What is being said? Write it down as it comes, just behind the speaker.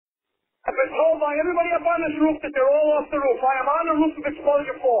I've been told by everybody up on this roof that they're all off the roof. I am on the roof of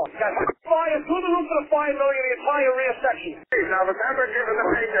exposure 4. Got fire through the roof of the 5 million, the entire rear section. Now remember, given the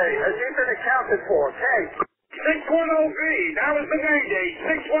payday, has he been accounted for? Okay. 610B, that was the payday,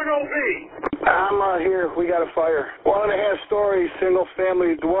 610B. I'm here. We got a fire. 1.5-story,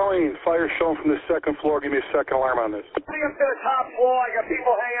 single-family dwelling. Fire shown from the 2nd floor. Give me a second alarm on this. Up to the top floor. I got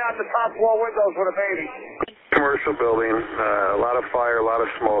people hanging out the top floor windows with a baby. Commercial building. A lot of fire, a lot of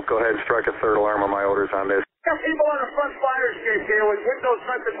smoke. Go ahead and strike a 3rd alarm on my orders on this. Got people on the front fire escape here with windows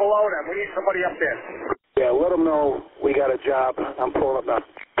vented below them. We need somebody up there. Yeah, let them know we got a job. I'm pulling up now.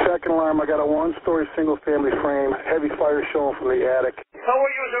 2nd alarm, I got a 1-story single-family frame. Heavy fire showing from the attic. So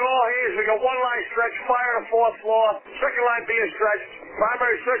we're using all hands. We got 1 line stretch, fire on the 4th floor. 2nd line being stretched.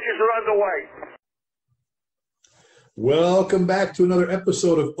 Primary searches are underway. Welcome back to another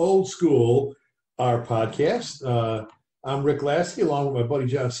episode of Old School, our podcast. I'm Rick Lasky, along with my buddy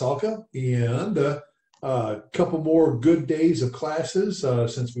John Salka, and a couple more good days of classes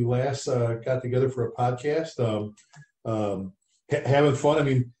since we last got together for a podcast. Having fun. I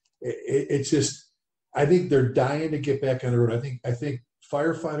mean, it's just, I think they're dying to get back on the road. I think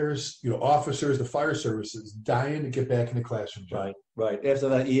firefighters, officers, the fire service is dying to get back in the classroom. John. Right. After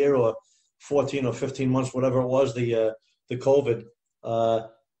that year or 14 or 15 months, whatever it was, the COVID,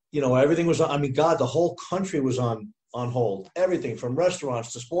 everything was on. I mean, God, the whole country was on hold. Everything from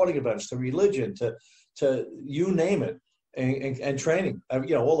restaurants to sporting events to religion to you name it, and training.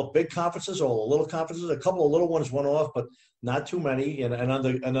 All the big conferences, all the little conferences. A couple of little ones went off, but not too many, and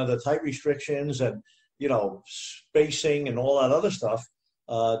under tight restrictions and spacing and all that other stuff.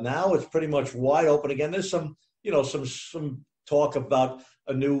 Now it's pretty much wide open again. There's some talk about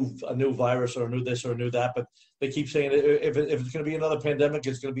a new virus or a new this or a new that, but they keep saying if it's going to be another pandemic,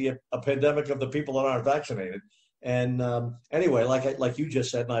 it's going to be a pandemic of the people that aren't vaccinated. And anyway, like you just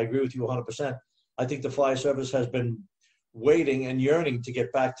said, and I agree with you 100%. I think the fire service has been waiting and yearning to get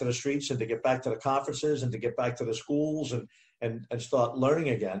back to the streets and to get back to the conferences and to get back to the schools and start learning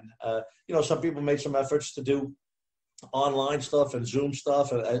again. Some people made some efforts to do online stuff and Zoom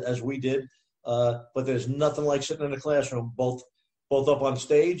stuff as we did, but there's nothing like sitting in the classroom, both up on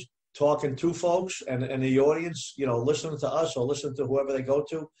stage, talking to folks and the audience, listening to us or listening to whoever they go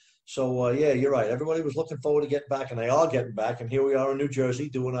to. So, yeah, you're right. Everybody was looking forward to getting back, and they are getting back. And here we are in New Jersey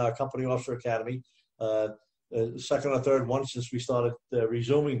doing our Company Officer Academy, second or third one since we started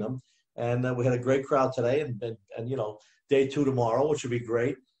resuming them. And we had a great crowd today and day 2 tomorrow, which would be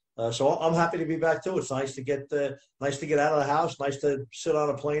great. So I'm happy to be back, too. It's nice to get out of the house, nice to sit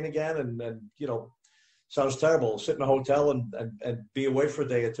on a plane again and sounds terrible, sit in a hotel and be away for a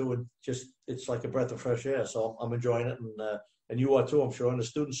day or two, and just it's like a breath of fresh air. So I'm enjoying it, and you are too, I'm sure, and the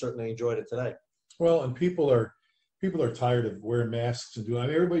students certainly enjoyed it today. Well, and people are tired of wearing masks and doing. I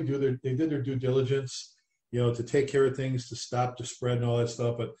mean, everybody did their due diligence, to take care of things, to stop the spread and all that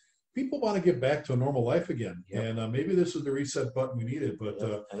stuff. But people want to get back to a normal life again, and maybe this was the reset button we needed. But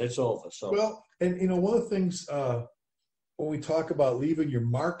and it's over. So well, and one of the things when we talk about leaving your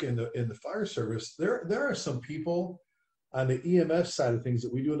mark in the fire service, there are some people on the EMS side of things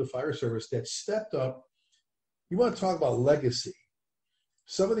that we do in the fire service that stepped up. You want to talk about legacy.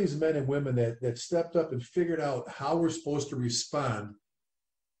 Some of these men and women that stepped up and figured out how we're supposed to respond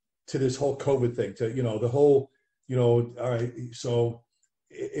to this whole COVID thing, to, the whole, all right, so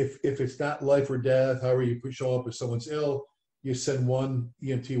if it's not life or death, however you show up if someone's ill, you send one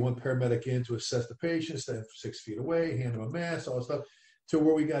EMT, one paramedic in to assess the patient, stand 6 feet away, hand them a mask, all that stuff, to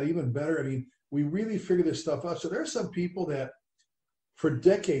where we got even better. I mean, we really figured this stuff out. So there are some people that for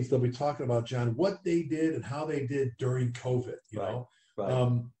decades they'll be talking about, John, what they did and how they did during COVID, you know.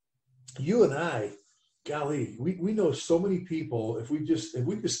 Right. You and I, golly, we know so many people. If we just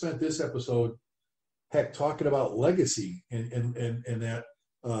spent this episode, heck, talking about legacy and that,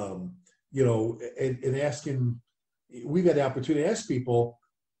 and asking, we've had the opportunity to ask people,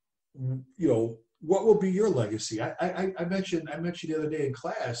 what will be your legacy? I mentioned the other day in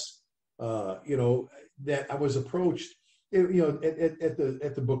class, that I was approached, at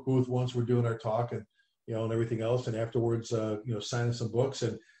the book booth once. We're doing our talk and everything else, and afterwards, signing some books,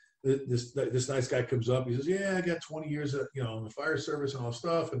 and this nice guy comes up. He says, "Yeah, I got 20 years, in the fire service and all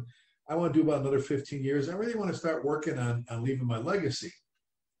stuff, and I want to do about another 15 years. I really want to start working on leaving my legacy."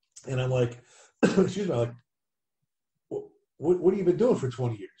 And I'm like, excuse me, what have you been doing for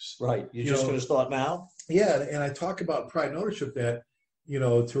 20 years? Right. You're just going to start now? Yeah. And I talk about pride and ownership that,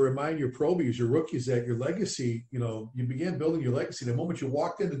 to remind your probies, your rookies, that your legacy, you began building your legacy the moment you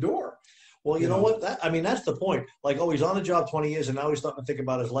walked in the door. Well, you know what? That's the point. Like, he's on the job 20 years and now he's starting to think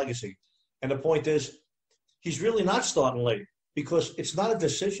about his legacy. And the point is, he's really not starting late. because it's not a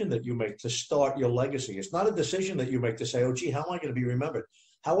decision that you make to start your legacy. It's not a decision that you make to say, oh, gee, how am I going to be remembered?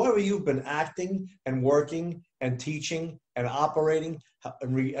 However you've been acting and working and teaching and operating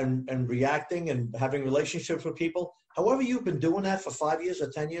and reacting and having relationships with people, however you've been doing that for 5 years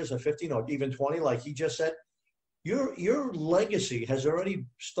or 10 years or 15 or even 20, like he just said, your legacy has already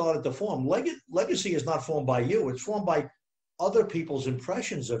started to form. Legacy is not formed by you. It's formed by other people's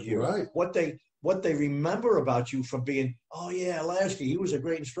impressions of you. Right. What they remember about you from being, oh yeah, Lasky, he was a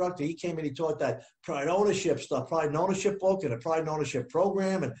great instructor. He came and he taught that pride ownership stuff, pride and ownership book and a pride and ownership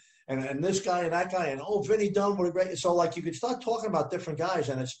program and this guy and that guy and oh, Vinny Dunn, what a great. So like you could start talking about different guys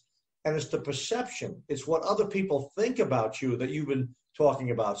and it's the perception. It's what other people think about you that you've been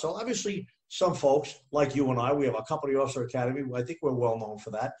talking about. So obviously some folks like you and I, we have a company officer academy. I think we're well known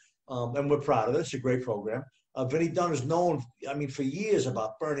for that. And we're proud of it. It's a great program. Vinny Dunn is known, I mean, for years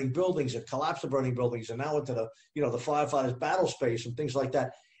about burning buildings and collapse of burning buildings and now into the firefighters battle space and things like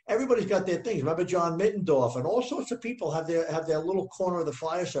that. Everybody's got their things. Remember John Mittendorf and all sorts of people have their little corner of the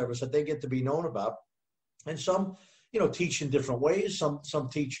fire service that they get to be known about. And some, teach in different ways. Some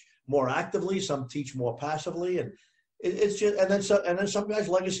teach more actively, some teach more passively. And it's just, and then some guys'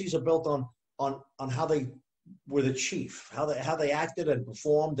 legacies are built on how they were the chief, how they acted and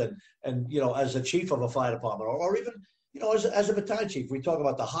performed and as a chief of a fire department or even as a battalion chief. We talk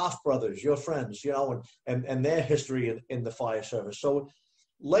about the Hoff brothers, your friends, and their history in the fire service. So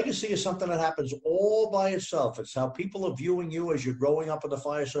legacy is something that happens all by itself. It's how people are viewing you as you're growing up in the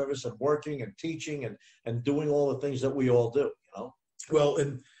fire service and working and teaching and doing all the things that we all do. Well,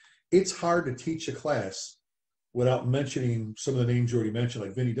 and it's hard to teach a class without mentioning some of the names you already mentioned,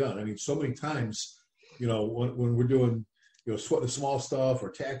 like Vinny Dunn. I mean, so many times, when we're doing, sweat the small stuff or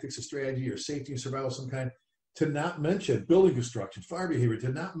tactics or strategy or safety and survival of some kind, to not mention building construction, fire behavior, to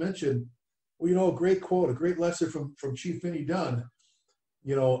not mention, a great quote, a great lesson from Chief Vinny Dunn,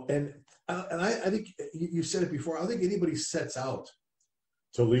 and I think you said it before. I don't think anybody sets out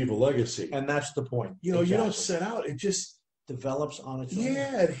to leave a legacy. And that's the point. Exactly. You don't set out. It just develops on its own.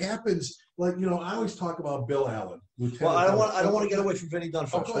 Yeah, it happens. Like, I always talk about Bill Allen. Well, I don't want to get away from Vinny Dunn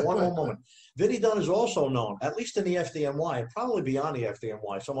first. One more moment. Vinny Dunn is also known, at least in the FDNY, probably beyond the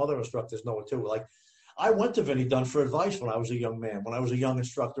FDNY. Some other instructors know it too. Like, I went to Vinny Dunn for advice when I was a young man, when I was a young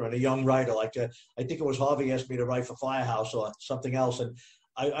instructor and a young writer. Like, I think it was Harvey asked me to write for Firehouse or something else. And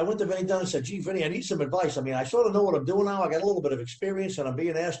I went to Vinny Dunn and said, gee, Vinny, I need some advice. I mean, I sort of know what I'm doing now. I got a little bit of experience and I'm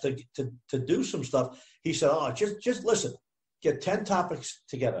being asked to do some stuff. He said, oh, just listen. Get 10 topics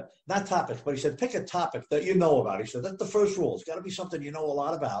together. Not topics, but he said, pick a topic that you know about. He said, that's the first rule. It's got to be something you know a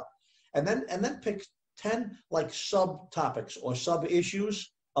lot about. And then pick 10 like subtopics or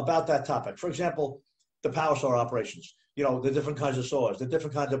sub-issues about that topic. For example, the power saw operations, the different kinds of saws, the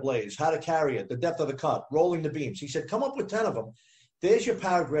different kinds of blades, how to carry it, the depth of the cut, rolling the beams. He said, come up with 10 of them. There's your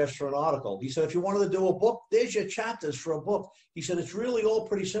paragraphs for an article. He said, if you wanted to do a book, there's your chapters for a book. He said, it's really all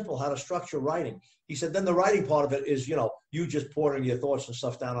pretty simple how to structure writing. He said, then the writing part of it is, you just pouring your thoughts and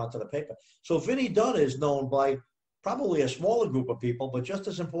stuff down onto the paper. So Vinny Dunn is known by probably a smaller group of people, but just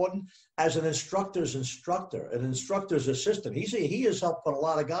as important as an instructor's instructor, an instructor's assistant. He has helped put a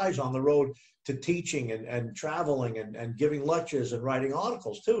lot of guys on the road to teaching and traveling and giving lectures and writing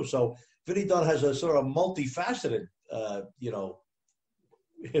articles too. So Vinny Dunn has a sort of multifaceted,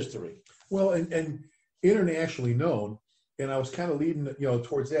 history. Well, and internationally known, and I was kind of leading,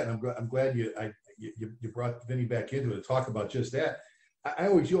 towards that. And I'm glad you brought Vinny back into it to talk about just that.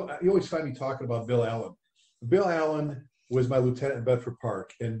 You always find me talking about Bill Allen. Bill Allen was my lieutenant in Bedford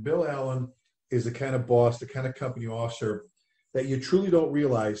Park, and Bill Allen is the kind of boss, the kind of company officer that you truly don't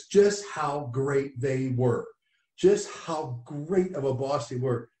realize just how great they were, just how great of a boss they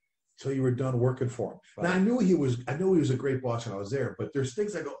were. Till you were done working for him. Right. Now I knew he was a great boss when I was there, but there's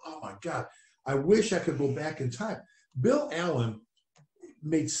things I go, oh my God, I wish I could go back in time. Bill Allen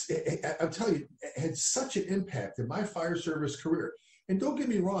I'll tell you, had such an impact in my fire service career. And don't get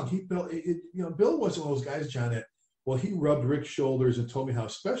me wrong, Bill wasn't one of those guys, John, that, he rubbed Rick's shoulders and told me how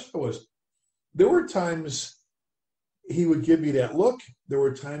special it was. There were times he would give me that look. There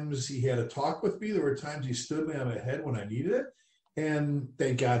were times he had a talk with me. There were times he stood me on my head when I needed it. And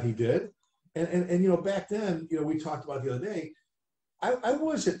thank God he did. And back then, we talked about the other day, I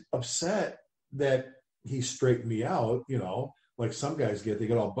wasn't upset that he straightened me out, like some guys get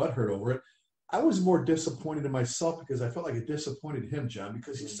all butthurt over it. I was more disappointed in myself because I felt like it disappointed him, John,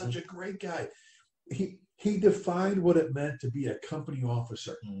 because he's such a great guy. He defined what it meant to be a company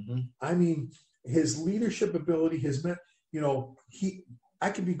officer. Mm-hmm. I mean, his leadership ability, I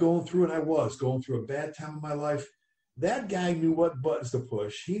could be going through, and I was going through a bad time in my life. That guy knew what buttons to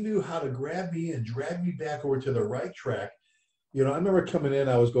push. He knew how to grab me and drag me back over to the right track. You know, I remember coming in,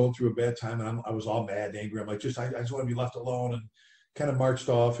 I was going through a bad time, and I was all mad and angry. I'm like, I just want to be left alone, and kind of marched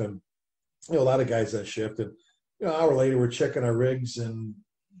off. And you know, a lot of guys that shift, and you know, an hour later, we're checking our rigs, and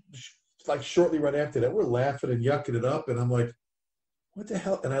like shortly right after that, we're laughing and yucking it up, and I'm like, what the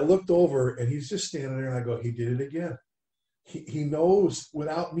hell? And I looked over, and he's just standing there, and I go, he did it again. He knows,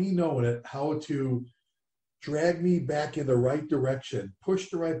 without me knowing it, how to drag me back in the right direction, push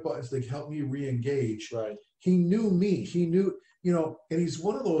the right buttons to help me re-engage. Right. He knew me. He knew, you know, and he's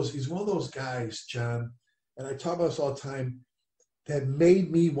one of those guys, John, and I talk about this all the time, that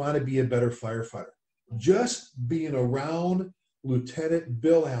made me want to be a better firefighter. Just being around Lieutenant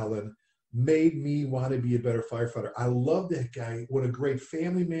Bill Allen made me want to be a better firefighter. I love that guy. What a great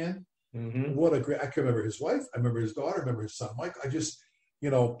family man. Mm-hmm. I can remember his wife. I remember his daughter. I remember his son, Mike. I just, you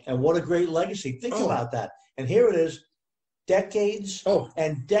know. And what a great legacy. Think about that. And here it is, decades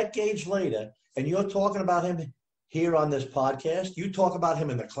and decades later, and you're talking about him here on this podcast. You talk about him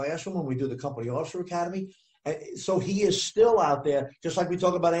in the classroom when we do the Company Officer Academy. And so he is still out there, just like we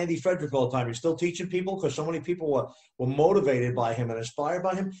talk about Andy Frederick all the time. He's still teaching people because so many people were motivated by him and inspired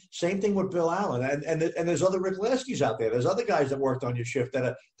by him. Same thing with Bill Allen. And there's other Rick Laskys out there. There's other guys that worked on your shift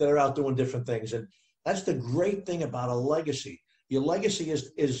that are out doing different things. And that's the great thing about a legacy. Your legacy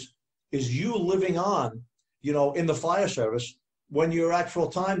is you living on, you know, in the fire service when your actual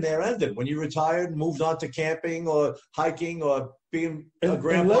time there ended, when you retired and moved on to camping or hiking or being a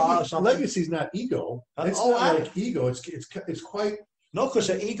grandpa or something. Legacy is not ego. It's not like ego. It's quite. No, because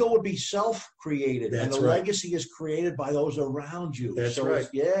the ego would be self-created, and the right. legacy is created by those around you. That's right.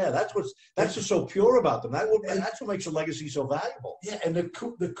 That's what's so pure about them. That's what makes a legacy so valuable. Yeah, and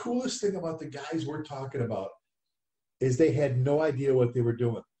the coolest thing about the guys we're talking about is they had no idea what they were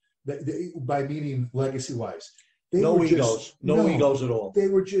doing. By meaning legacy-wise. No egos at all. They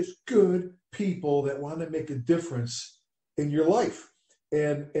were just good people that wanted to make a difference in your life.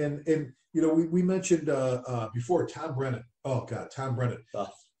 And you know, we mentioned before Tom Brennan. Oh God, Tom Brennan.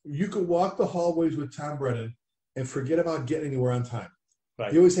 You could walk the hallways with Tom Brennan and forget about getting anywhere on time.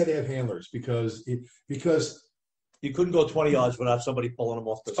 Right. He always had to have handlers because you couldn't go 20 yards without somebody pulling him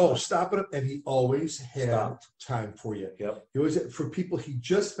off the side. Stopping him, and he always had time for you. Yep. He always had, for people he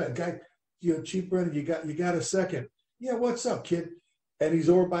just met. Guy, you know, Chief Brennan, you got a second? Yeah, what's up, kid? And he's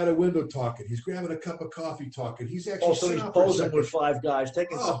over by the window talking. He's grabbing a cup of coffee talking. He's actually so he's posing with 5 guys,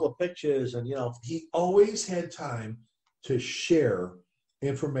 taking a couple of pictures, and you know. He always had time to share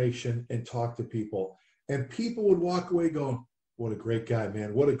information and talk to people. And people would walk away going, what a great guy,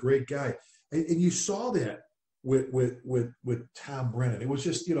 man. What a great guy. And you saw that with Tom Brennan. It was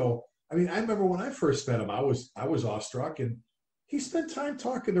just, you know, I mean, I remember when I first met him, I was awestruck, and he spent time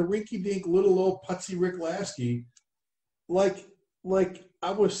talking to rinky-dink little old putsy Rick Lasky like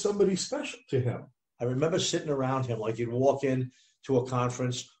I was somebody special to him. I remember sitting around him like you'd walk in to a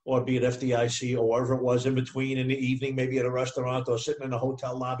conference or be at FDIC or wherever it was in between in the evening, maybe at a restaurant or sitting in a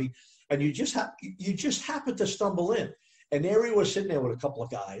hotel lobby, and you just happened to stumble in. And there he was sitting there with a couple of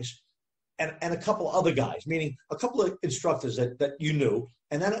guys and a couple of other guys, meaning a couple of instructors that you knew,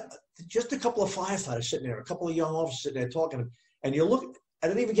 and then just a couple of firefighters sitting there, a couple of young officers sitting there talking. And you look, I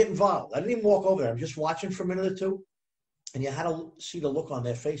didn't even get involved. I didn't even walk over there. I'm just watching for a minute or two. And you had to see the look on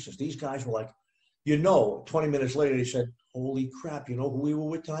their faces. These guys were like, 20 minutes later, they said, holy crap, you know who we were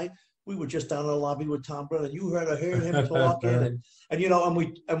with tonight? We were just down in the lobby with Tom Brennan. You heard him talking.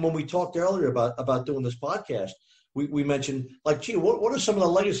 and when we talked earlier about doing this podcast, we mentioned, like, gee, what are some of the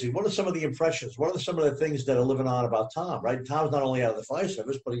legacy? What are some of the impressions? What are some of the things that are living on about Tom, right? Tom's not only out of the fire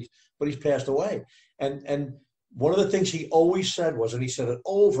service, but he's passed away. And one of the things he always said was, and he said it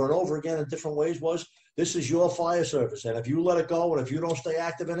over and over again in different ways, was, this is your fire service. And if you let it go and if you don't stay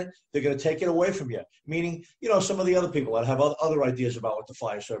active in it, they're going to take it away from you. Meaning, some of the other people that have other ideas about what the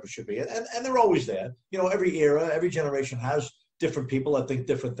fire service should be. And they're always there. Every era, every generation has different people that think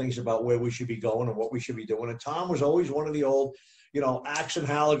different things about where we should be going and what we should be doing. And Tom was always one of the old, axe and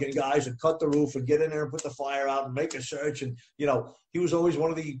Halligan guys and cut the roof and get in there and put the fire out and make a search. And, he was always one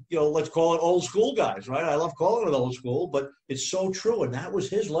of the, let's call it old school guys, right? I love calling it old school, but it's so true. And that was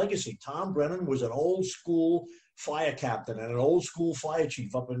his legacy. Tom Brennan was an old school fire captain and an old school fire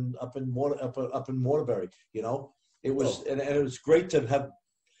chief up in Waterbury. It was, and it was great to have.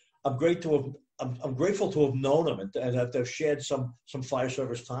 I'm grateful to have known him and to have shared some fire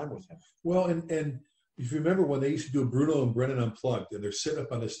service time with him. Well, and if you remember when they used to do Bruno and Brennan Unplugged, and they're sitting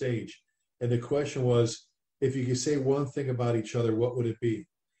up on the stage, and the question was, if you could say one thing about each other, what would it be?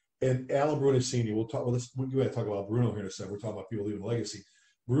 And Alan Bruno Sr., we're going to talk about Bruno here in a second. We're talking about people leaving a legacy.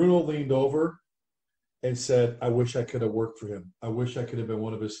 Bruno leaned over and said, I wish I could have worked for him. I wish I could have been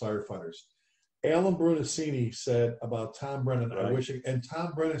one of his firefighters. Alan Brunacini said about Tom Brennan, Right. and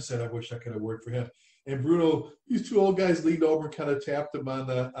Tom Brennan said, I wish I could have worked for him. And Bruno, these two old guys leaned over and kind of tapped him on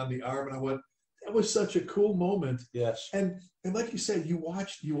the arm, and I went, that was such a cool moment. Yes. And like you said, you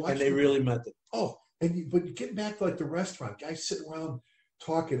watched, and they really meant it. Oh, but you get back to like the restaurant, guys sitting around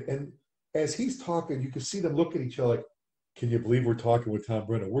talking, and as he's talking, you can see them look at each other like, can you believe we're talking with Tom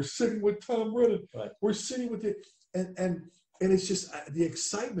Brennan? We're sitting with Tom Brennan. Right. We're sitting with it, and it's just the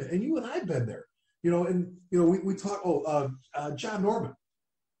excitement. And you and I've been there, and we talk. John Norman,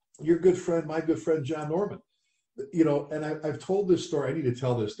 your good friend, my good friend, John Norman. And I've told this story. I need to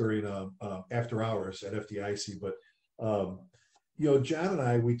tell this during after hours at FDIC. But John and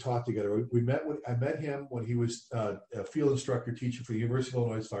I, we talked together. I met him when he was a field instructor teaching for the University of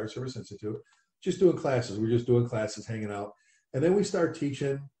Illinois Fire Service Institute, just doing classes. We were just doing classes, hanging out, and then we started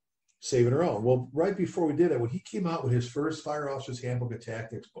teaching Saving Our Own. Well, right before we did that, when he came out with his first Fire Officer's Handbook of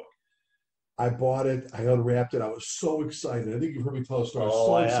Tactics book, I bought it. I unwrapped it. I was so excited. I think you've heard me tell the story. I was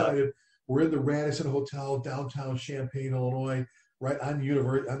so excited. We're in the Radisson Hotel, downtown Champaign, Illinois, right on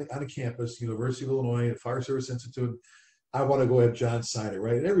the campus, University of Illinois, Fire Service Institute. I want to go have John sign it,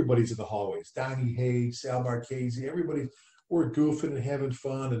 right? And everybody's in the hallways. Donnie Hayes, Sal Marchese, we're goofing and having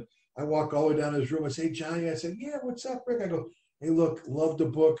fun. And I walk all the way down to his room. I say, hey, Johnny, I said, yeah, what's up, Rick? I go, hey, look, love the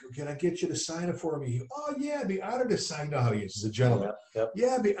book. Can I get you to sign it for me? Oh, yeah, I'd be honored to sign. You know how he is. He's a gentleman. Yep.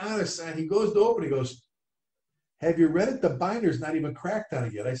 Yeah, I'd be honored to sign. He goes to open. He goes, have you read it? The binder's not even cracked on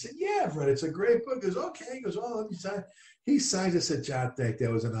it yet. I said, yeah, I've read it. It's a great book. He goes, okay. He goes, oh, let me sign. He signs. I said, John,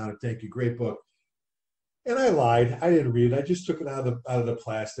 that was an honor. Thank you. Great book. And I lied. I didn't read it. I just took it out of the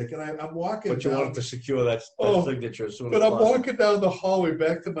plastic. And I'm walking. But you wanted to secure that signature as soon as possible. I'm walking down the hallway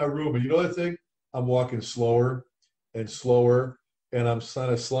back to my room. And you know that thing? I'm walking slower and slower. And I'm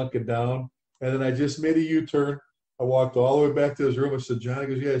kind of slunking down. And then I just made a U-turn. I walked all the way back to his room. I said, John, he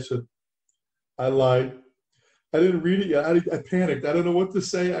goes, yeah. I said, I lied. I didn't read it yet. I panicked. I don't know what to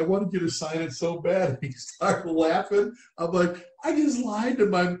say. I wanted you to sign it so bad. He started laughing. I'm like, I just lied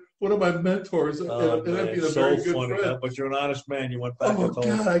to one of my mentors. And I'd be a very good funny, friend. But you're an honest man. You went back and told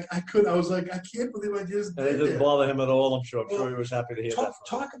him. I couldn't. I was like, I can't believe I just did it. And it didn't bother him at all, I'm sure. I'm sure he was happy to hear that.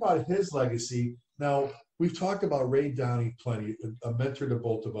 Talk about his legacy. Now, we've talked about Ray Downey plenty, a mentor to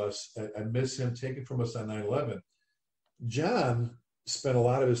both of us. I miss him, taken from us on 9/11. John spent a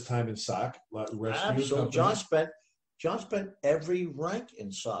lot of his time in SOC, rescue. Absolutely. John spent every rank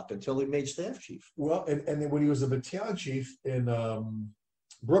in SOC until he made staff chief. Well, and then when he was a battalion chief in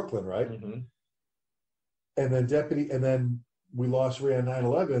Brooklyn, right? Mm-hmm. And then deputy, and then we lost Ray on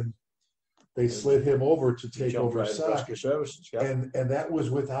 9/11. They slid him over to take over SOC. Rescue services, yeah. And that was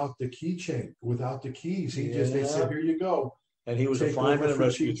without the keychain, without the keys. They said, here you go. And he was a fireman in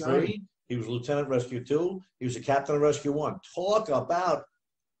Rescue 3. He was lieutenant Rescue 2. He was a captain of Rescue 1. Talk about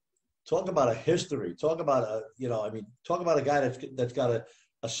a history. Talk about a guy that's got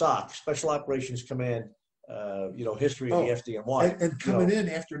a SOC, Special Operations Command, history of the FDNY. And coming in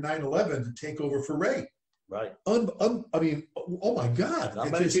after 9/11 to take over for Ray. Right. I mean, oh my God.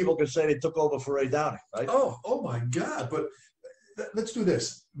 Not many people can say they took over for Ray Downey, right? Oh my God. But let's do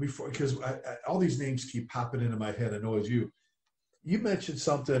this before, because all these names keep popping into my head. I know it's you. You mentioned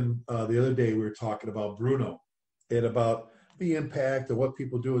something the other day. We were talking about Bruno and about the impact of what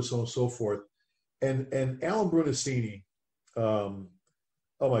people do and so on and so forth. And Alan Brunacini, oh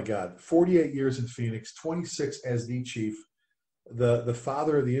my God, 48 years in Phoenix, 26 as the chief, the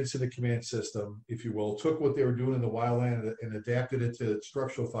father of the incident command system, if you will, took what they were doing in the wildland and adapted it to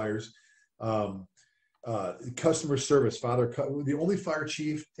structural fires. Customer service, the only fire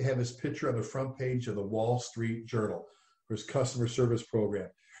chief to have his picture on the front page of the Wall Street Journal for his customer service program.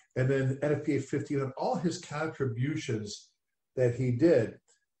 And then NFPA 15 and all his contributions that he did.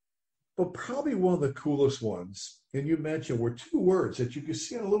 But probably one of the coolest ones, and you mentioned, were two words that you can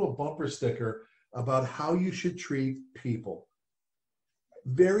see on a little bumper sticker about how you should treat people.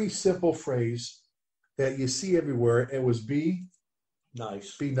 Very simple phrase that you see everywhere. It was be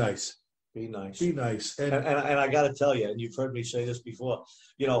nice. Be nice. Be nice. Be nice. And I got to tell you, and you've heard me say this before,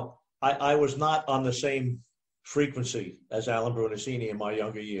 I was not on the same frequency as Alan Brunacini in my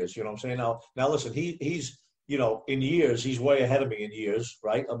younger years. You know what I'm saying? Now listen, he's in years, he's way ahead of me in years,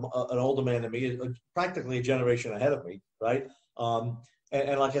 right? An older man than me, practically a generation ahead of me, right?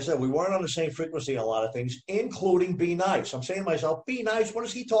 And like I said, we weren't on the same frequency on a lot of things, including be nice. I'm saying to myself, be nice? What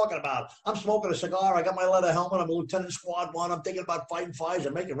is he talking about? I'm smoking a cigar. I got my leather helmet. I'm a lieutenant squad 1. I'm thinking about fighting fires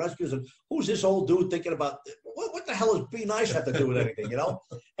and making rescues. And who's this old dude thinking about, what the hell does be nice have to do with anything,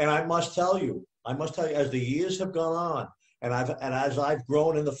 And I must tell you, as the years have gone on, And as I've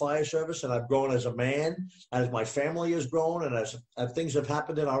grown in the fire service, and I've grown as a man, as my family has grown, and as things have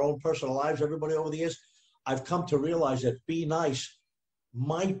happened in our own personal lives, everybody over the years, I've come to realize that be nice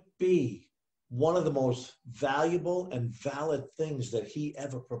might be one of the most valuable and valid things that he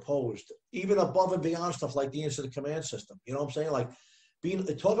ever proposed, even above and beyond stuff like the incident command system. You know what I'm saying? Like,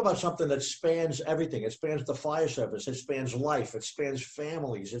 talk about something that spans everything. It spans the fire service. It spans life. It spans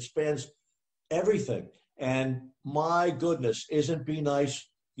families. It spans everything. And my goodness, isn't be nice?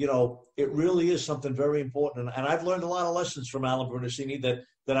 You know, it really is something very important. And I've learned a lot of lessons from Alan Brunacini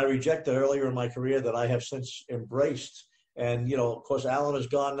that I rejected earlier in my career that I have since embraced. And, you know, of course, Alan is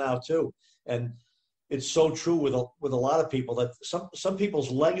gone now too. And it's so true with a lot of people that some people's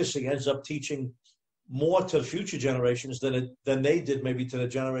legacy ends up teaching more to the future generations than they did maybe to the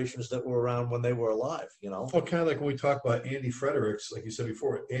generations that were around when they were alive, you know? Well, kind of like when we talk about Andy Fredericks, like you said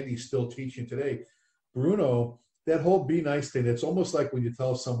before, Andy's still teaching today. Bruno, that whole be nice thing, it's almost like when you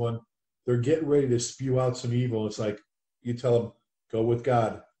tell someone they're getting ready to spew out some evil, it's like you tell them, go with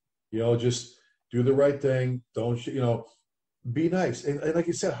God, you know, just do the right thing. Don't, you know, be nice. And like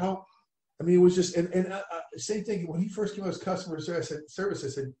you said, it was just, and same thing, when he first came out as customer service, I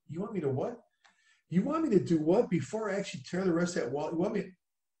said, you want me to what? You want me to do what? Before I actually tear the rest of that wall,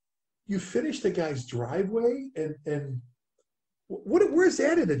 you finish the guy's driveway and where's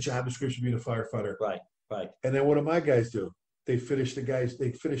that in the job description being a firefighter? Right. And then what do my guys do? They finish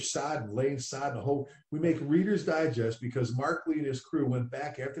sod and laying sod and we make Reader's Digest because Mark Lee and his crew went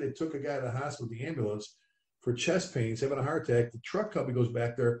back after they took a guy to the hospital with the ambulance for chest pains, having a heart attack. The truck company goes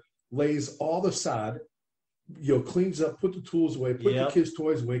back there, lays all the sod, you know, cleans up, put the tools away, put the kids'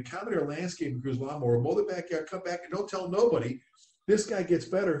 toys away, cover their landscaping crews lawnmower, mow the backyard, come back, and don't tell nobody. This guy gets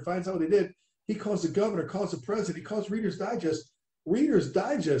better, finds out what he did. He calls the governor, calls the president, he calls Reader's Digest. Reader's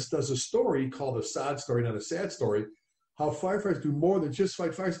Digest does a story called A Sod Story, not a Sad Story, how firefighters do more than just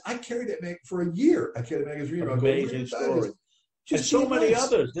fight fires. I carried that for a year. I carried the magazine. Amazing story. And so many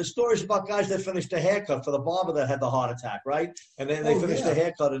others. There's stories about guys that finished a haircut for the barber that had the heart attack, right? And then they finished a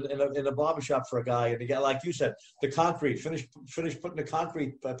haircut in a barbershop for a guy. And the guy, like you said, the concrete, finished putting the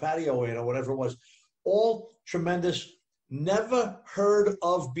concrete patio in or whatever it was. All tremendous, never heard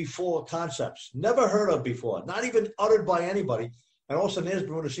of before concepts. Never heard of before. Not even uttered by anybody. And all of a sudden there's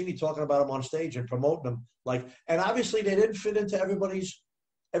Brunacini talking about them on stage and promoting them. And obviously they didn't fit into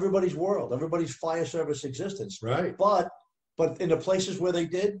everybody's world, everybody's fire service existence. Right. But in the places where they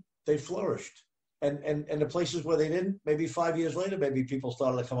did, they flourished. And the places where they didn't, maybe 5 years later, maybe people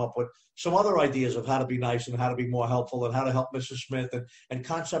started to come up with some other ideas of how to be nice and how to be more helpful and how to help Mrs. Smith and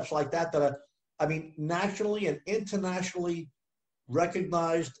concepts like that are, nationally and internationally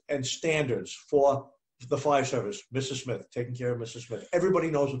recognized and standards for the fire service. Mrs. Smith, taking care of Mrs. Smith.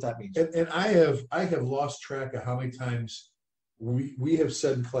 Everybody knows what that means. And I have lost track of how many times we have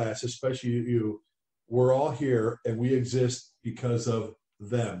said in class, especially you, we're all here and we exist because of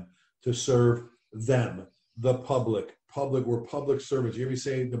them, to serve them, the public. We're public servants. You ever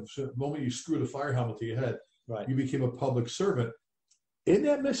say the moment you screw the fire helmet to your head, right, you became a public servant. Isn't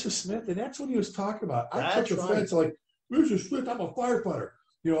that Mrs. Smith? And that's what he was talking about. I took offense like, Mrs. Smith, I'm a firefighter.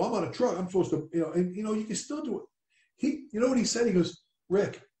 You know, I'm on a truck. I'm supposed to, you can still do it. You know what he said? He goes,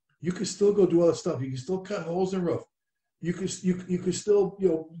 Rick, you can still go do other stuff. You can still cut holes in the roof. You can still,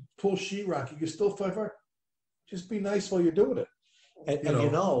 pull sheetrock. You can still fight fire. Just be nice while you're doing it. And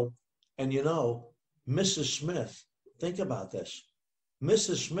Mrs. Smith, think about this.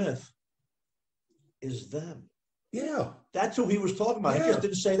 Mrs. Smith is them. Yeah. That's who he was talking about. Yeah. He just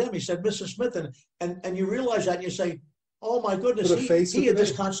didn't say them. He said Mrs. Smith. And you realize that and you say, oh my goodness, he had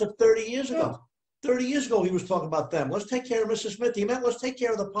this concept 30 years ago. 30 years ago, he was talking about them. Let's take care of Mrs. Smith. He meant let's take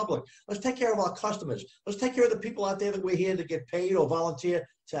care of the public. Let's take care of our customers. Let's take care of the people out there that we're here to get paid or volunteer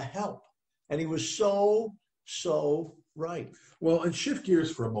to help. And he was so right. Well, and shift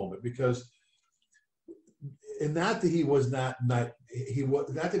gears for a moment because, and not that he was not nice.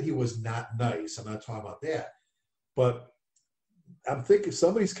 Not that he was not nice. I'm not talking about that. But I'm thinking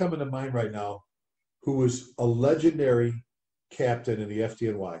somebody's coming to mind right now who was a legendary captain in the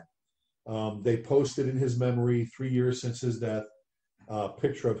FDNY. They posted in his memory 3 years since his death, a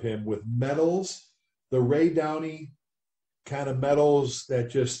picture of him with medals, the Ray Downey kind of medals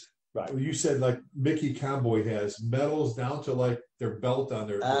that just, right. You said like Mickey Conboy has medals down to like their belt on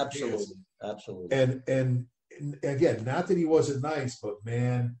their Absolutely. And again, not that he wasn't nice, but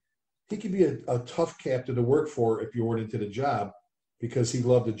man, he could be a tough captain to work for if you weren't into the job because he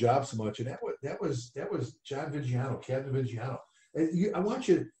loved the job so much. And that was John Vigiano, Captain Vigiano. And I want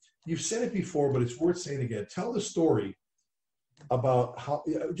you. You've said it before, but it's worth saying again. Tell the story about how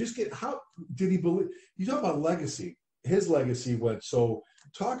did he believe? You talk about legacy. his legacy went. So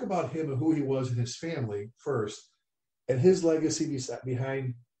talk about him and who he was and his family first, and his legacy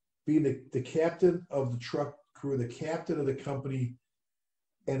behind being the captain of the truck crew, the captain of the company,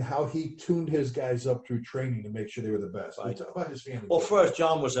 and how he tuned his guys up through training to make sure they were the best. Right. Talk about his family. Well, first,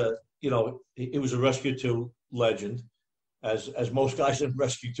 John was he was a Rescue 2 legend, as most guys in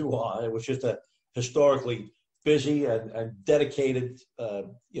Rescue 2 are. It was just a historically busy and dedicated,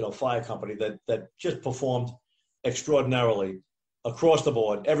 fire company that just performed extraordinarily across the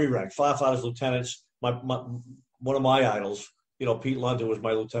board, every rank, firefighters, lieutenants. One of my idols, Pete London was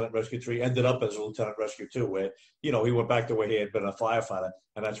my Lieutenant Rescue 3, ended up as a Lieutenant Rescue 2, where, he went back to where he had been a firefighter,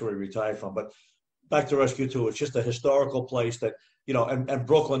 and that's where he retired from. But back to Rescue 2, it's just a historical place that, and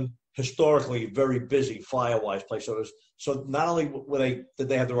Brooklyn, historically very busy fire-wise place. So not only did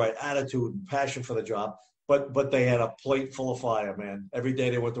they have the right attitude and passion for the job, but they had a plate full of fire, man. Every day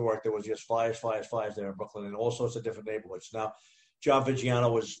they went to work, there was just fires there in Brooklyn in all sorts of different neighborhoods. Now, John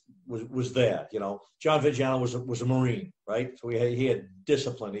Vigiano was there. John Vigiano was a Marine, right? So he had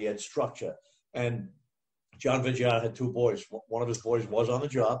discipline, he had structure, and John Vigiano had 2 boys. One of his boys was on the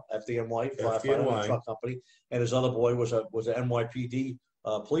job, FDNY, firefighter in a truck company, and his other boy was an NYPD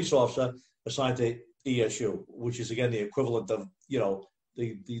police officer assigned to ESU, which is again the equivalent of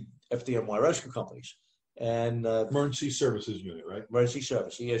the FDNY rescue companies. And Emergency Services Unit, right? Emergency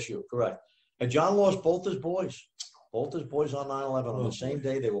Service, ESU, correct. And John lost both his boys on 9/11 on the same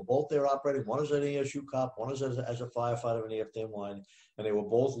day. They were both there operating. One is an ESU cop, one is as a firefighter in the FDNY, and they were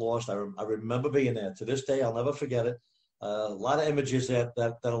both lost. I remember being there. To this day, I'll never forget it. A lot of images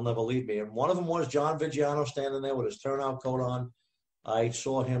that'll never leave me. And one of them was John Vigiano standing there with his turnout coat on. I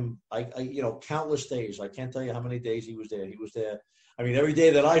saw him, countless days. I can't tell you how many days he was there. He was there. I mean, every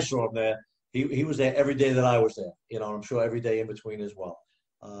day that I saw him there, he was there every day that I was there. I'm sure every day in between as well.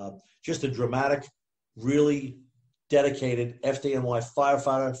 Just a dramatic, really dedicated FDNY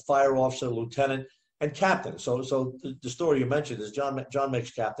firefighter, fire officer, lieutenant, and captain. So the story you mentioned is John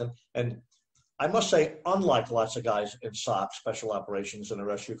makes captain. And I must say, unlike lots of guys in SOC, Special Operations, and the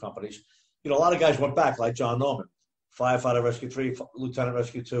rescue companies, a lot of guys went back, like John Norman, firefighter Rescue 3, Lieutenant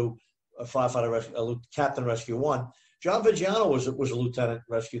Rescue 2, firefighter Captain Rescue 1. John Vigiano was a Lieutenant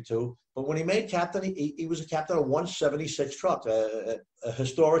Rescue 2, but when he made captain, he was a captain of 176 truck, a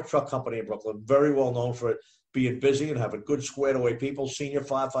historic truck company in Brooklyn, very well known for being busy and having good squared away people, senior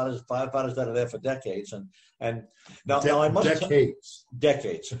firefighters that are there for decades. And now I must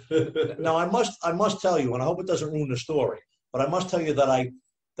decades. Now I must tell you, and I hope it doesn't ruin the story, but I must tell you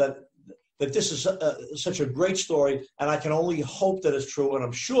that this is such a great story, and I can only hope that it's true, and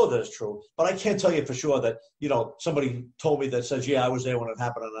I'm sure that it's true, but I can't tell you for sure that, somebody told me that says, yeah, I was there when it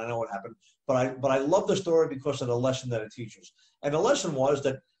happened, and I know what happened, but I love the story because of the lesson that it teaches. And the lesson was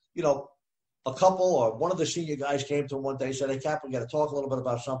that, a couple or one of the senior guys came to him one day and said, hey, Cap, we got to talk a little bit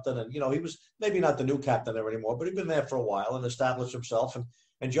about something. And, he was maybe not the new captain there anymore, but he'd been there for a while and established himself.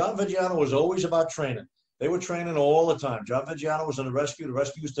 And John Vigiano was always about training. They were training all the time. John Vigiano was in the rescue. The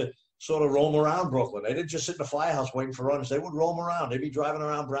rescue used to sort of roam around Brooklyn. They didn't just sit in the firehouse waiting for runs. They would roam around. They'd be driving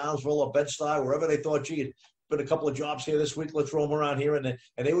around Brownsville or Bed-Stuy, wherever they thought, gee, it's been a couple of jobs here this week. Let's roam around here. And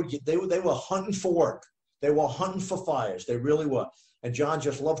they were hunting for work. They were hunting for fires. They really were. And John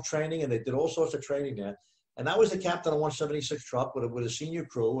just loved training, and they did all sorts of training there. And I was the captain of 176 truck with a senior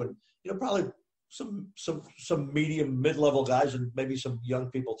crew, and probably some medium, mid-level guys, and maybe some young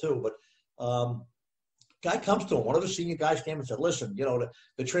people too. But guy comes to him. One of the senior guys came and said, "Listen,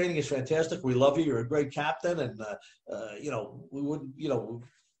 the training is fantastic. We love you. You're a great captain, and we wouldn't,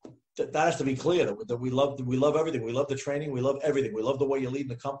 that has to be clear that we love everything. We love the training. We love everything. We love the way you're leading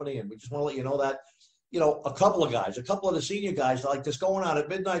the company, and we just want to let you know that." A couple of the senior guys, like this going out at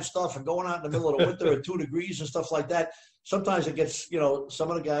midnight stuff and going out in the middle of the winter at 2 degrees and stuff like that. Sometimes it gets,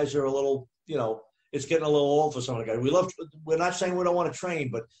 some of the guys are a little, it's getting a little old for some of the guys. We're not saying we don't want to train,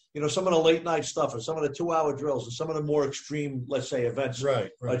 but, some of the late night stuff and some of the 2-hour drills and some of the more extreme, let's say, events are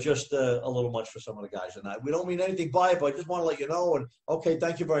just a little much for some of the guys. And we don't mean anything by it, but I just want to let you know. And okay,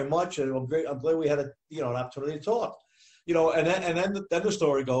 thank you very much. And I'm glad we had an opportunity to talk. And then the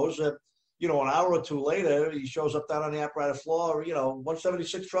story goes that, an hour or two later, he shows up down on the apparatus floor,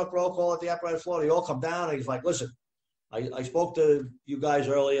 176 truck roll call at the apparatus floor. They all come down, and he's like, listen, I spoke to you guys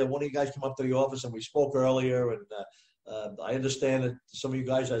earlier. One of you guys came up to the office, and we spoke earlier, and I understand that some of you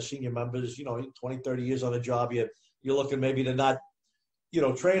guys are senior members, 20, 30 years on the job. You're looking maybe to not,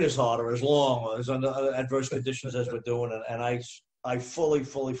 train as hard or as long or as under adverse conditions as we're doing. And I I fully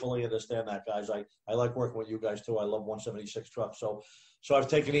understand that, guys. I like working with you guys too. I love 176 trucks. So I've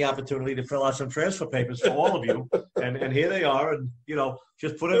taken the opportunity to fill out some transfer papers for all of you, and here they are. And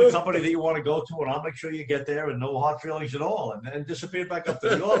just put in the company that you want to go to, and I'll make sure you get there, and no hard feelings at all, and disappear back up to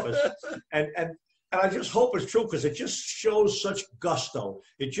the office. And I just hope it's true, because it just shows such gusto.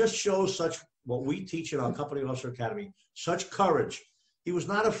 It just shows such what we teach in our company officer academy, such courage. He was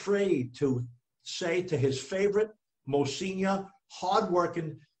not afraid to say to his favorite, most senior,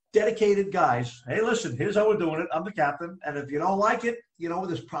 hardworking, dedicated guys, hey, listen, here's how we're doing it. I'm the captain. And if you don't like it,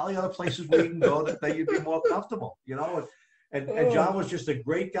 there's probably other places where you can go that you'd be more comfortable, And John was just a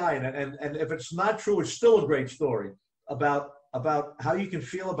great guy. And if it's not true, it's still a great story about how you can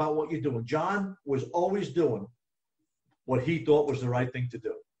feel about what you're doing. John was always doing what he thought was the right thing to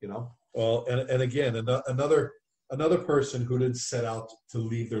do, Well, and again, another person who didn't set out to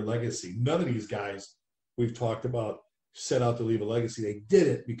leave their legacy. None of these guys we've talked about set out to leave a legacy. They did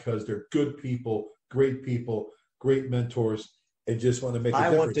it because they're good people, great mentors, and just want to make a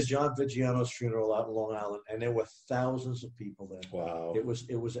difference. I went to John Viggiano's funeral out in Long Island, and there were thousands of people there. Wow. It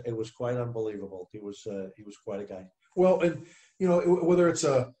was quite unbelievable. He was quite a guy. Well, and whether it's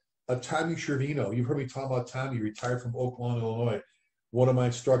a Tommy Schervino, you've heard me talk about Tommy, retired from Oak Lawn, Illinois. One of my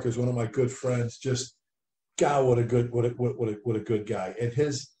instructors, one of my good friends, just God, what a good guy. And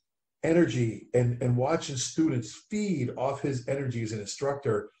his energy and watching students feed off his energy as an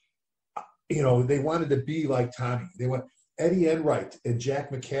instructor, they wanted to be like Tommy. They want Eddie Enright and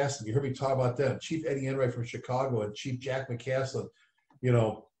Jack McCaslin. You heard me talk about them. Chief Eddie Enright from Chicago and Chief Jack McCaslin.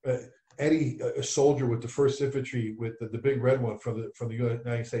 Eddie, a soldier with the 1st Infantry, with the big red one from the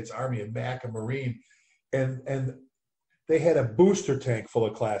United States Army, and Mac, a Marine, and they had a booster tank full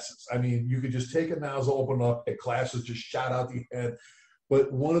of classes. I mean, you could just take a nozzle, open up, and classes just shot out the end.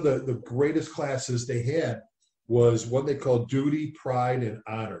 But one of the greatest classes they had was one they called Duty, Pride, and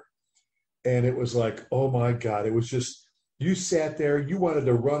Honor. And it was like, oh my God, it was just, you sat there, you wanted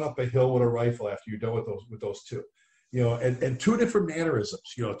to run up a hill with a rifle after you're done with those two. And two different mannerisms,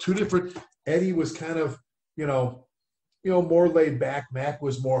 two different. Eddie was kind of, more laid back. Mac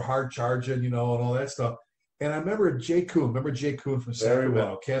was more hard charging, and all that stuff. And I remember Jay Kuhn. Remember Jay Kuhn from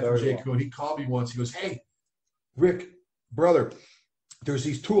Sacramento? Captain Jay Kuhn. He called me once. He goes, "Hey, Rick, brother, there's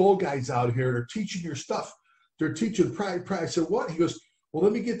these two old guys out here. They're teaching your stuff. They're teaching pride. I said, what? He goes, well,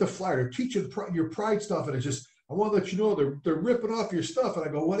 let me get the flyer. They're teaching your pride stuff, and it's just, I want to let you know they're ripping off your stuff. And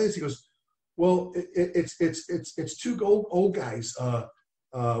I go, what is? He goes, well, it's two old guys.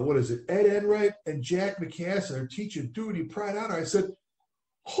 What is it? Ed Enright and Jack McCaslin. They're teaching Duty, Pride, Honor. I said,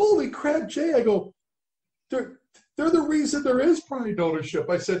 holy crap, Jay. I go, they're the reason there is pride ownership.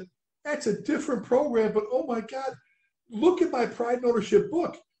 I said, that's a different program, but oh my God, look at my pride and ownership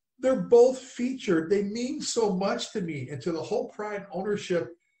book. They're both featured. They mean so much to me and to the whole pride and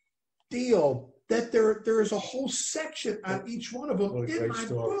ownership deal that there is a whole section on each one of them in my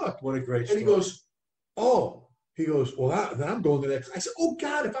book. What a great story. And he goes, well, then I'm going to that. I said, oh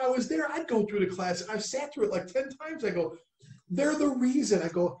God, if I was there, I'd go through the class. And I've sat through it like 10 times. I go, they're the reason. I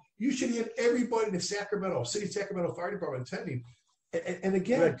go, you should have everybody in the City of Sacramento Fire Department attending. And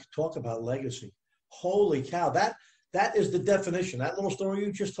again, Greg, talk about legacy. Holy cow. That is the definition. That little story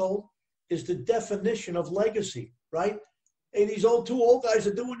you just told is the definition of legacy, right? Hey, these two old guys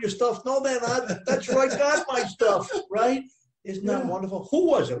are doing your stuff. No, they're not. That's right. Got my stuff, right? Isn't that wonderful? Who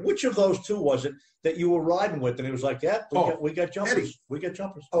was it? Which of those two was it that you were riding with? And he was like, yeah, we got jumpers. Eddie. We got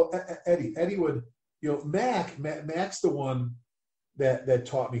jumpers. Oh, Eddie. Eddie would, Mac's the one that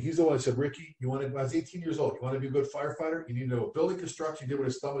taught me. He's the one that said, Ricky, when I was 18 years old, you want to be a good firefighter? You need to know building construction. He did with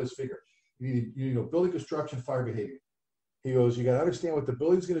his thumb and his finger. You need to know building construction, fire behavior. He goes, you got to understand what the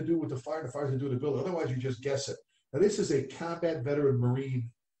building's going to do with the fire, and the fire's going to do with the building. Otherwise, you just guess it. Now, this is a combat veteran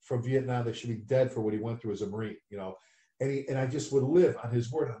Marine from Vietnam that should be dead for what he went through as a Marine, And I just would live on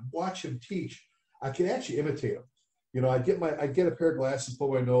his word and watch him teach. I can actually imitate him. I'd get a pair of glasses,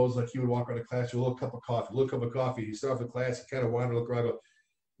 pull my nose, like he would walk around the class with a little cup of coffee. He'd start off the class, he kind of wanted to look around, go,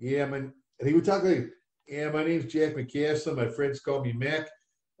 yeah, man. And he would talk like, yeah, my name's Jack McCaslin. My friends call me Mac.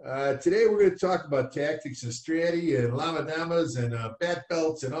 Today we're going to talk about tactics and strategy and llama-damas and bat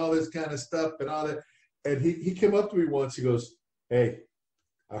belts and all this kind of stuff and all that. And he came up to me once. He goes, hey,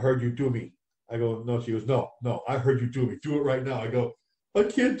 I heard you do me. I go, no. She goes, no, I heard you do me. Do it right now. I go, I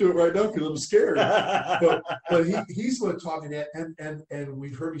can't do it right now because I'm scared. but he's going to taught me that. And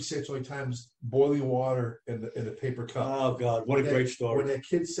we've heard me say it so many times, boiling water in the paper cup. Oh, God, what a great story. When that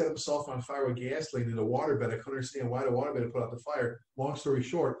kid set himself on fire with gasoline in the water bed, I couldn't understand why the water bed had put out the fire. Long story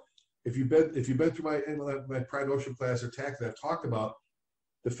short, if you've been through my Pride and Ocean class or tactics, I've talked about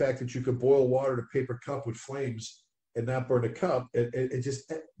the fact that you could boil water in a paper cup with flames and not burn a cup. It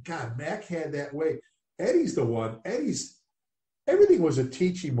just, God, Mac had that way. Eddie's the one. Everything was a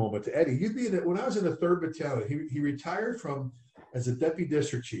teaching moment to Eddie. When I was in the 3rd Battalion, he retired from as a deputy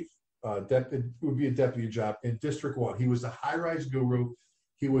district chief. It would be a deputy job in District 1. He was the high-rise guru.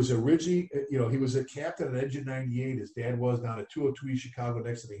 He was originally, he was a captain at Engine 98. His dad was down at 202 East Chicago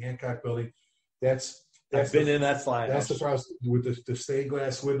next to the Hancock Building. I've been in that firehouse. That's the house with the stained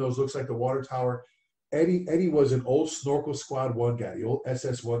glass windows, looks like the water tower. Eddie was an old Snorkel Squad 1 guy, the old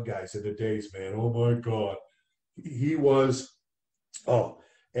SS1 guys in the days, man. Oh, my God. He was, and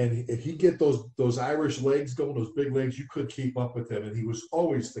if he get those Irish legs going, those big legs, you couldn't keep up with him. And he was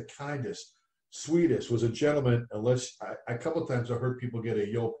always the kindest, sweetest, was a gentleman, unless a couple of times I heard people get a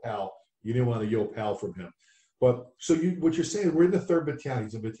yo pal. You didn't want a yo pal from him. But so what you're saying, we're in the 3rd Battalion,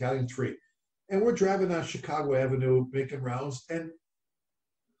 it's a Battalion 3. And we're driving down Chicago Avenue, making rounds, and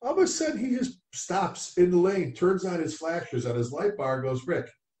all of a sudden he just stops in the lane, turns on his flashers on his light bar, goes, Rick,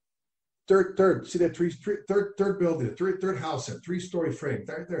 third, see that third building, third house, a 3-story frame,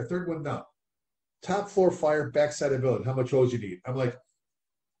 there, 3rd one down. Top floor fire, backside of the building. How much hose you need? I'm like,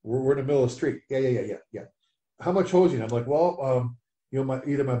 we're in the middle of the street. Yeah. How much hose you need? I'm like, well,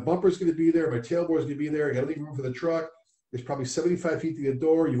 either my bumper's going to be there, or my tailboard's going to be there. I got to leave room for the truck. There's probably 75 feet to the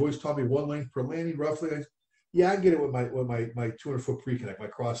door. You've always taught me 1 length per landing, roughly. I get it with my 200-foot pre-connect, my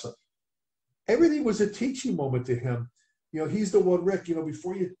cross-up. Everything was a teaching moment to him. He's the one, Rick.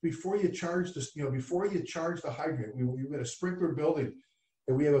 Before you charge this, before you charge the hydrant, we've got a sprinkler building,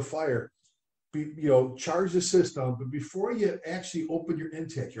 and we have a fire. Charge the system, but before you actually open your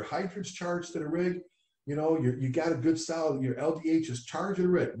intake, your hydrant's charged to the rig. You got a good solid. Your LDH is charged to the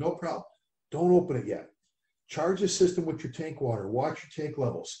rig, no problem. Don't open it yet. Charge the system with your tank water. Watch your tank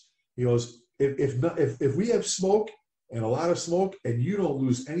levels. He goes, if we have smoke and a lot of smoke, and you don't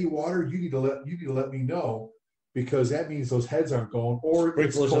lose any water, you need to let me know, because that means those heads aren't going, or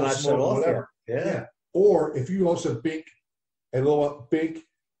it's cold smoke or whatever. Yeah. Or if you also bink and low bink,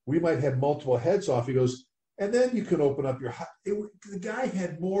 we might have multiple heads off. He goes, and then you can open up your. The guy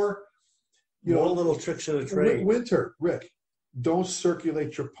had more. More little tricks of the trade. Winter, Rick, don't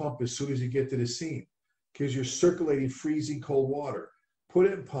circulate your pump as soon as you get to the scene, because you're circulating freezing cold water. Put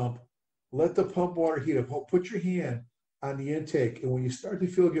it in pump, let the pump water heat up. Put your hand on the intake, and when you start to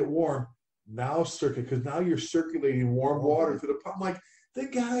feel it get warm, now circulate, because now you're circulating warm water through the pump. Like, the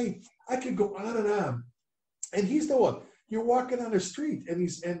guy, I could go on, and he's the one. You're walking on the street, and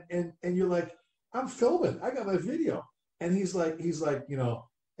he's and you're like, I'm filming. I got my video, and he's like,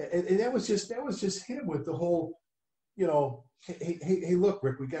 and that was just him with the whole, hey, look,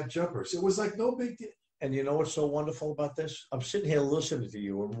 Rick, we got jumpers. It was like no big deal. And you know what's so wonderful about this? I'm sitting here listening to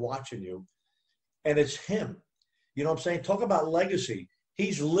you and watching you, and it's him. You know what I'm saying? Talk about legacy.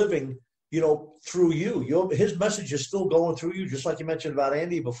 He's living, through you. His message is still going through you, just like you mentioned about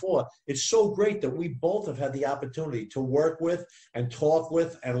Andy before. It's so great that we both have had the opportunity to work with and talk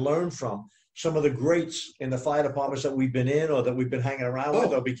with and learn from some of the greats in the fire departments that we've been in, or that we've been hanging around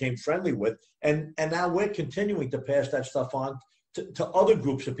with, or became friendly with. And now we're continuing to pass that stuff on to other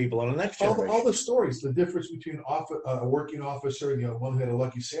groups of people in the next generation. All the stories, the difference between a working officer and one who had a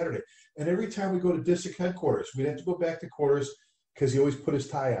lucky Saturday. And every time we go to district headquarters, we have to go back to quarters, because he always put his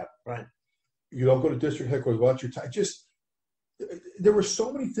tie on. Right. You don't go to district headquarters without your tie. There were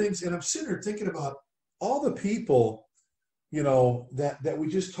so many things, and I'm sitting there thinking about all the people, that we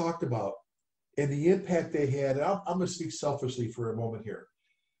just talked about, and the impact they had. And I'm going to speak selfishly for a moment here.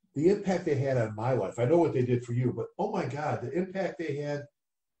 The impact they had on my life. I know what they did for you, but oh my God, the impact they had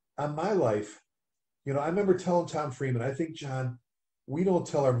on my life. I remember telling Tom Freeman, I think, John, we don't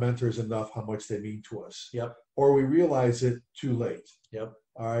tell our mentors enough how much they mean to us. Yep. Or we realize it too late. Yep.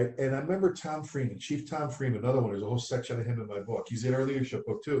 All right. And I remember Tom Freeman, Chief Tom Freeman, another one. There's a whole section of him in my book. He's in our leadership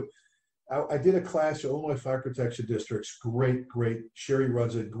book too. I did a class at Illinois Fire Protection Districts. Great. Sherry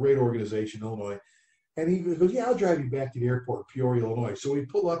runs a great organization, Illinois. And he goes, yeah, I'll drive you back to the airport in Peoria, Illinois. So we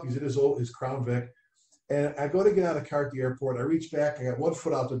pull up. He's in his Crown Vic. And I go to get out of the car at the airport. I reach back. I got 1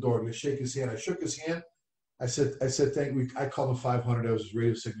 foot out the door. I'm going to shake his hand. I shook his hand. I said, thank you. I called him 500. That was his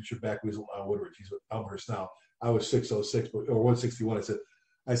radio signature back when he was on Woodridge. He's with Elmhurst now. I was 606 or 161.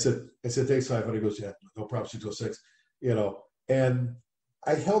 I said, thanks, 500. He goes, yeah, no problem, 606. And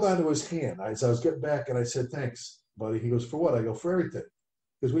I held onto his hand as I was getting back, and I said, thanks, buddy. He goes, for what? I go, for everything.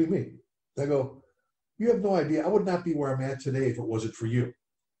 He goes, what do you mean? I go, you have no idea. I would not be where I'm at today if it wasn't for you.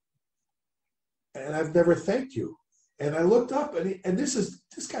 And I've never thanked you. And I looked up, and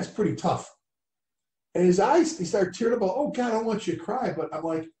this guy's pretty tough. And his eyes, he started tearing up. Oh God, I don't want you to cry, but I'm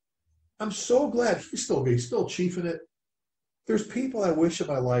like, I'm so glad he's still chiefing it. There's people I wish in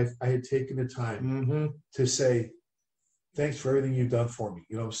my life I had taken the time to say, thanks for everything you've done for me.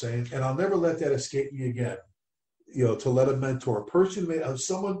 You know what I'm saying? And I'll never let that escape me again. You know, to let a mentor, a person,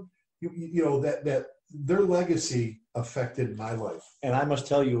 someone, that their legacy affected my life. And I must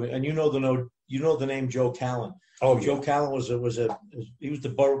tell you, and you know the name Joe Callan. Oh, Joe Callan was the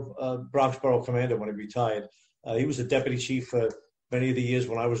Bronx Borough Commander when he retired. He was the deputy chief for many of the years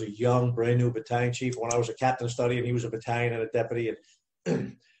when I was a young, brand new battalion chief. When I was a captain study, and he was a battalion and a deputy,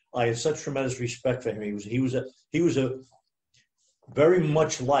 and I had such tremendous respect for him. He was a very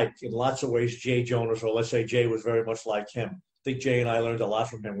much like, in lots of ways, Jay Jonas, or let's say Jay was very much like him. I think Jay and I learned a lot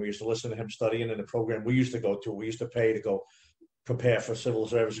from him. We used to listen to him studying in the program we used to go to. We used to pay to go prepare for civil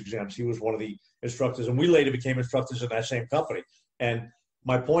service exams. He was one of the instructors, and we later became instructors in that same company. And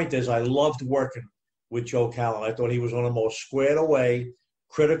my point is, I loved working with Joe Callan. I thought he was one of the most squared away,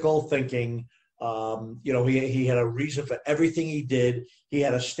 critical thinking. He had a reason for everything he did. He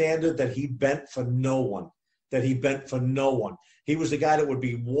had a standard that he bent for no one. He was the guy that would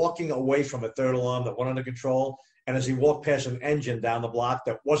be walking away from a third alarm that went under control. And as he walked past an engine down the block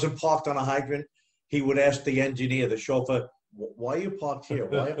that wasn't parked on a hydrant, he would ask the engineer, the chauffeur, why are you parked here?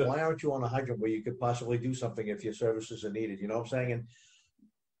 Why aren't you on a hydrant where you could possibly do something if your services are needed? You know what I'm saying?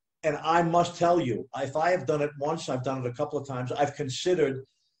 And I must tell you, if I have done it once, I've done it a couple of times. I've considered,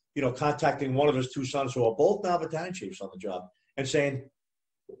 contacting one of his two sons who are both now battalion chiefs on the job and saying,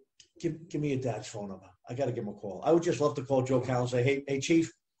 give me your dad's phone number. I got to give him a call. I would just love to call Joe Callan and say, hey,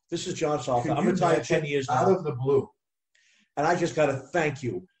 Chief, this is John Salka. I'm retired 10 years now. Out of the blue. And I just got to thank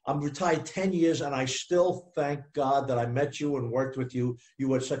you. I'm retired 10 years, and I still thank God that I met you and worked with you.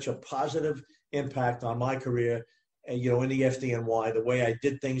 You had such a positive impact on my career, in the FDNY, the way I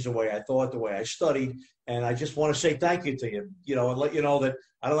did things, the way I thought, the way I studied. And I just want to say thank you to you, and let you know that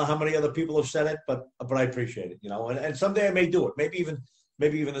I don't know how many other people have said it, but I appreciate it, and someday I may do it. Maybe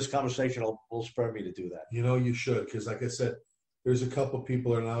even this conversation will spur me to do that. You should, because like I said, there's a couple of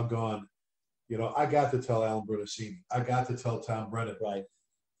people that are now gone. I got to tell Alan Brunacini. I got to tell Tom Brennan. Right.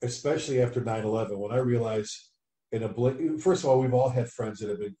 Especially after 9/11, when I realized first of all, we've all had friends that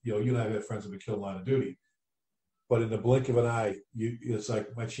have been, you and I have had friends that have been killed in line of duty. But in the blink of an eye, it's like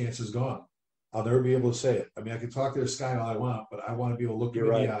my chance is gone. I'll never be able to say it. I mean, I can talk to this guy all I want, but I want to be able to look him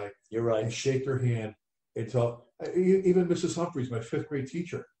in the eye. You're right. And shake their hand and tell. Even Mrs. Humphreys, my 5th grade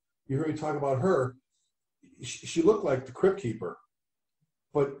teacher, you heard me talk about her. She looked like the crypt keeper,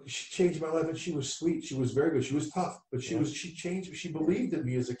 but she changed my life, and she was sweet. She was very good. She was tough, but she changed. She believed in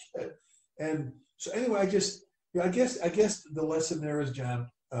me as a kid. And so anyway, I guess the lesson there is,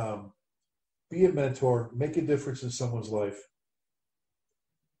 John, be a mentor, make a difference in someone's life.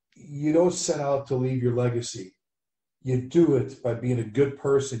 You don't set out to leave your legacy. You do it by being a good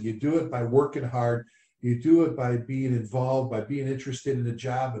person. You do it by working hard. You do it by being involved, by being interested in the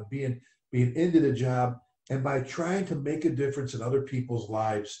job, and being into the job, and by trying to make a difference in other people's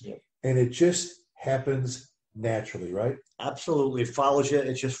lives. Yeah. And it just happens naturally, right? Absolutely. It follows you.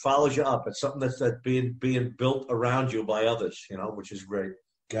 It just follows you up. It's something that's being built around you by others, which is great.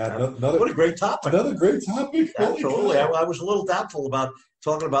 God, what a great topic. Another great topic. Absolutely. I was a little doubtful about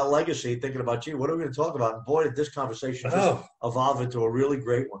talking about legacy, thinking about, what are we going to talk about? And boy, did this conversation just evolve into a really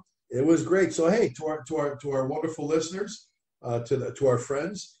great one. It was great. So, hey, to our wonderful listeners, to our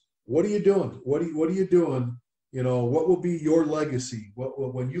friends, what are you doing? What are you doing? What will be your legacy?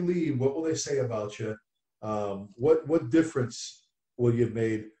 When you leave, what will they say about you? What difference will you have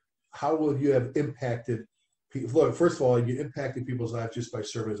made? How will you have impacted people? Look, first of all, you impacted people's lives just by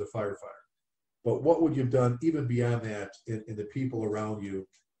serving as a firefighter. But what would you have done even beyond that in the people around you?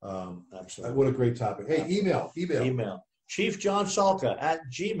 Absolutely. What a great topic. Hey, email.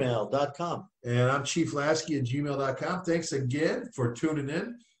 ChiefJohnSalka@gmail.com. And I'm Chief Lasky at gmail.com. Thanks again for tuning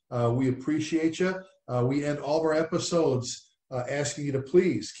in. We appreciate you. We end all of our episodes asking you to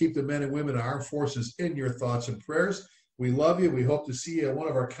please keep the men and women of our armed forces in your thoughts and prayers. We love you. We hope to see you at one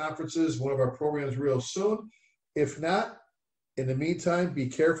of our conferences, one of our programs real soon. If not, in the meantime, be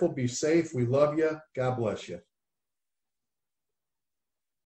careful, be safe. We love you. God bless you.